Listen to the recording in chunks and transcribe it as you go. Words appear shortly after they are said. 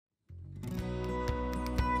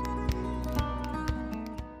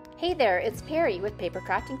Hey there, it's Perry with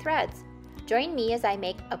PapercraftingThreads. Join me as I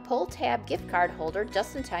make a pull tab gift card holder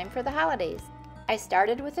just in time for the holidays. I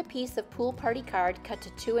started with a piece of pool party card cut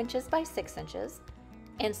to 2 inches by 6 inches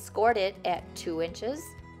and scored it at 2 inches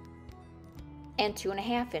and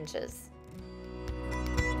 2.5 inches.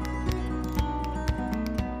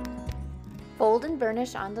 Fold and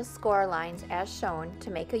burnish on the score lines as shown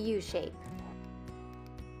to make a U shape.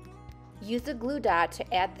 Use a glue dot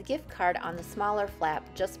to add the gift card on the smaller flap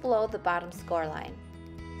just below the bottom score line.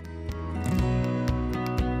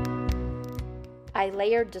 I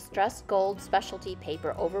layered distressed gold specialty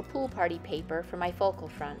paper over pool party paper for my focal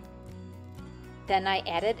front. Then I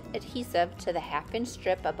added adhesive to the 1/2-inch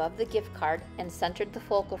strip above the gift card and centered the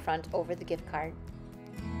focal front over the gift card.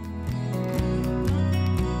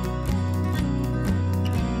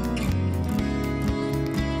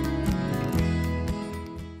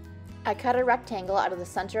 I cut a rectangle out of the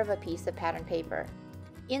center of a piece of pattern paper.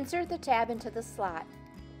 Insert the tab into the slot.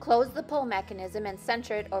 Close the pull mechanism and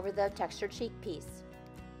center it over the textured cheek piece.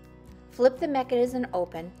 Flip the mechanism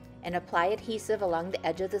open and apply adhesive along the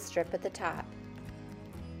edge of the strip at the top.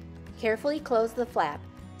 Carefully close the flap,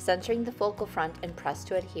 centering the focal front, and press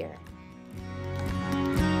to adhere.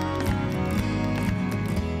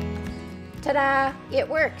 Ta-da! It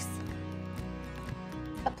works!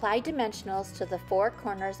 Apply dimensionals to the 4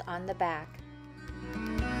 corners on the back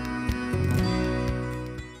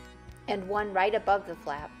and one right above the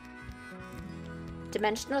flap.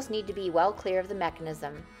 Dimensionals need to be well clear of the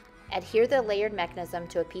mechanism. Adhere the layered mechanism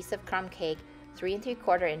to a piece of crumb cake 3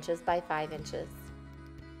 3/4 inches by 5 inches.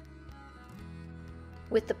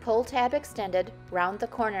 With the pull tab extended, round the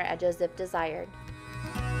corner edges if desired.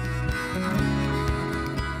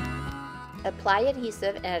 Apply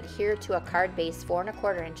adhesive and adhere to a card base 4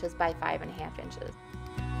 1/4 inches by 5 1/2 inches.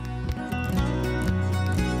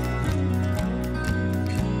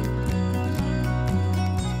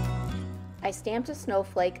 I stamped a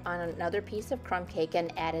snowflake on another piece of crumb cake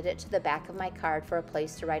and added it to the back of my card for a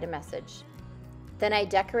place to write a message. Then I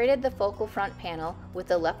decorated the focal front panel with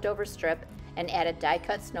a leftover strip and added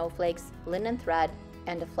die-cut snowflakes, linen thread,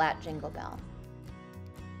 and a flat jingle bell.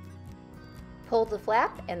 Pull the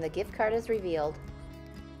flap and the gift card is revealed.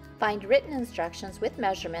 Find written instructions with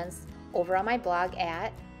measurements over on my blog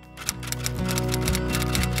at...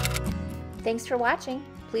 Thanks for watching.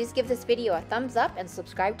 Please give this video a thumbs up and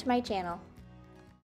subscribe to my channel.